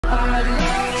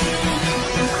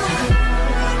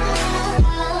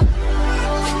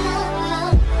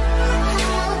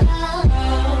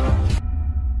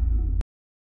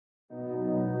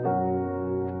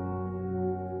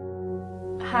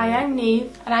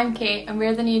Niamh. And I'm Kate, and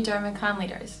we're the new Durham Clan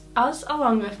leaders. Us,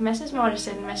 along with Mrs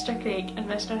Morrison, Mr Craig and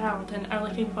Mr Hamilton, are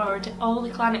looking forward to all the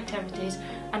clan activities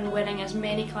and winning as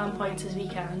many clan points as we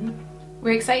can.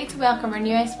 We're excited to welcome our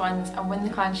new S1s and win the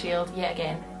Clan Shield yet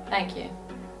again. Thank you.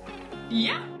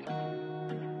 Yeah!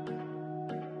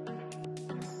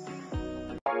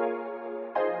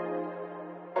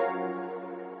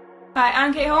 Hi,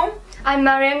 I'm Kate Holm. I'm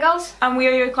Marian Gulls. And we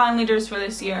are your clan leaders for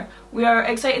this year. We are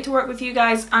excited to work with you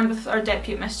guys and with our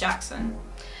deputy, Miss Jackson.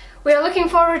 We are looking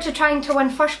forward to trying to win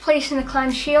first place in the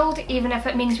Clan Shield, even if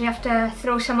it means we have to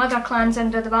throw some other clans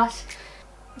under the bus.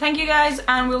 Thank you guys,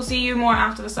 and we'll see you more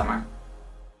after the summer.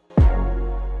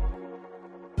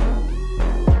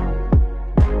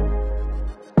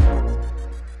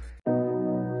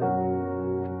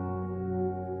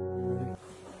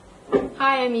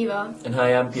 Hi, I'm Eva. And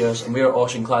hi, I'm Piers, and we are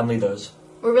Ocean Clan leaders.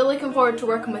 We're really looking forward to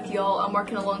working with you all and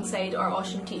working alongside our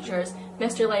Ocean teachers,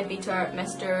 Mr Leadbeater,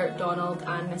 Mr Donald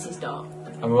and Mrs Dot.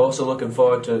 And we're also looking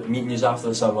forward to meeting you after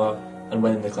the summer and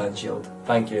winning the Clan Shield.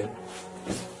 Thank you.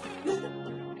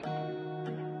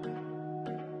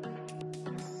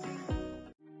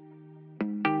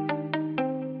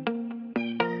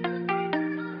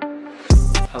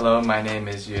 Hello, my name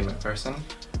is Ewan McPherson.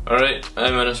 Alright,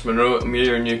 I'm Ennis Monroe and we're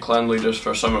your new clan leaders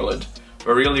for Summerlid.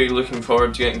 We're really looking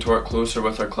forward to getting to work closer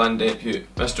with our clan deputy,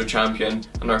 Mr Champion,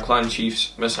 and our clan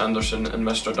chiefs, Miss Anderson and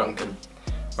Mr Duncan.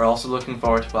 We're also looking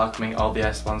forward to welcoming all the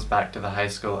S1s back to the high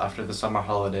school after the summer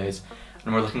holidays,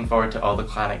 and we're looking forward to all the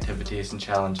clan activities and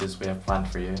challenges we have planned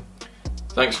for you.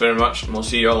 Thanks very much, and we'll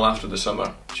see you all after the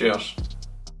summer. Cheers.